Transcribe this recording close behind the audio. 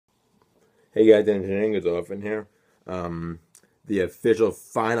Hey guys, Engineering is off in here. The official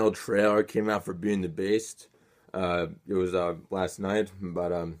final trailer came out for Beauty and the Beast. It was last night,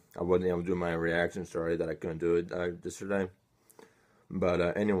 but I wasn't able to do my reaction story that I couldn't do it yesterday.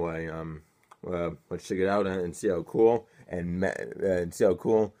 But anyway, let's check it out and see how cool and see how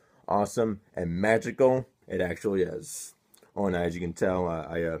cool, awesome, and magical it actually is. Oh, and as you can tell,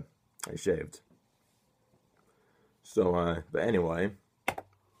 I shaved. So, but anyway,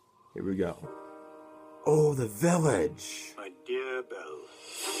 here we go. Oh, the village! My dear Belle,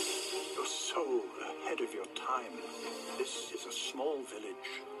 you're so ahead of your time. This is a small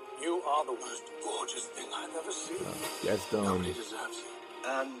village. You are the most gorgeous thing I've ever seen. Gaston. Nobody deserves you.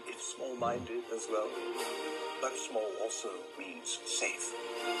 And it's small-minded as well. But small also means safe.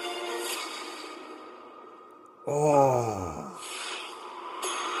 Oh.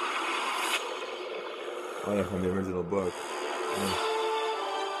 Oh, yeah, from the original book. Yeah.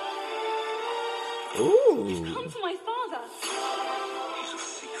 Ooh. He's come for my father. He's a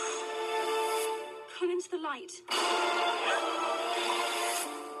thief. Come into the light. I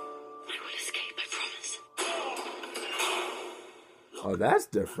will escape, I promise. Oh, that's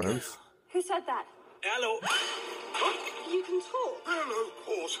different. Who said that? Hello. You can talk. Hello,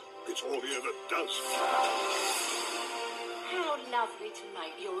 Port. It's all he ever does. How lovely to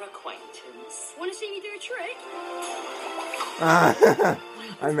make your acquaintance. Want to see me do a trick?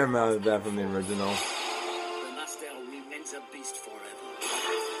 I remember that from the original. The master remains a beast forever.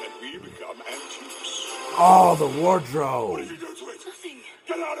 And we become antiques. Oh, the wardrobe. What did you do to it? Nothing.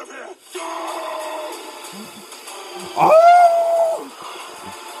 Get out of here! Oh!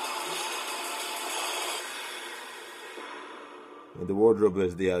 The wardrobe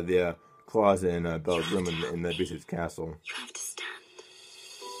is the closet in Belle's room in the Beast's castle. You have to stand.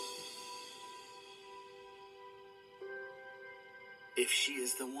 If she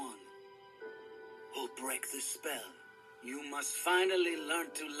is the one who'll break the spell, you must finally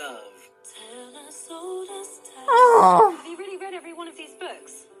learn to love. Oh. Have you really read every one of these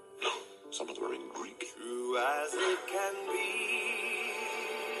books? No, some of them are in Greek. True as it can be.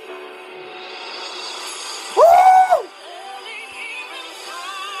 Oh!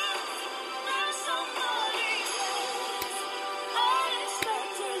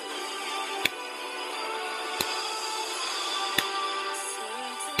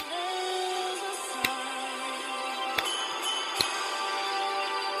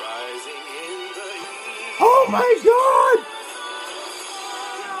 Rising in the heat. Oh my God!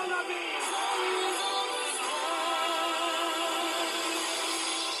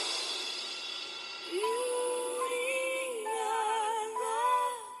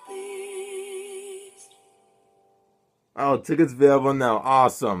 Oh, tickets available now.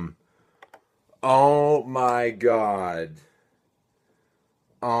 Awesome. Oh my God.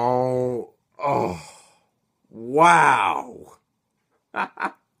 Oh, wow.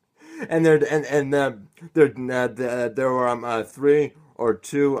 And there were three or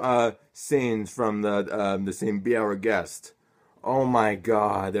two scenes from the scene Be Our Guest. Oh my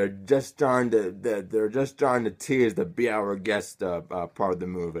God, they're just starting to tease the Be Our Guest part of the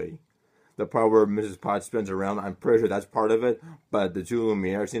movie. The part where Mrs. Potts spins around, I'm pretty sure that's part of it. But the two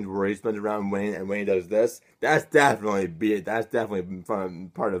Lumiere scenes where he spins around and Wayne does this, that's definitely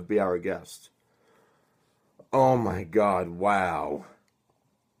part of Be Our Guest. Oh my God! Wow.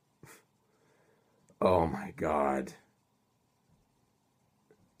 Oh my God.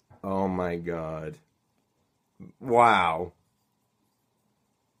 Oh my God. Wow.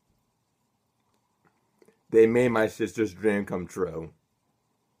 They made my sister's dream come true.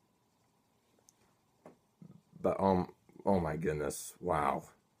 But oh my goodness. Wow.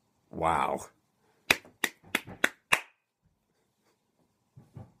 Wow.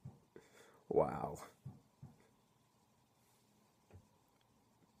 Wow.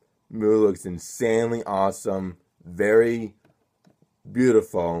 Movie looks insanely awesome, very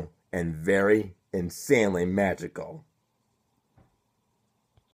beautiful, and very insanely magical.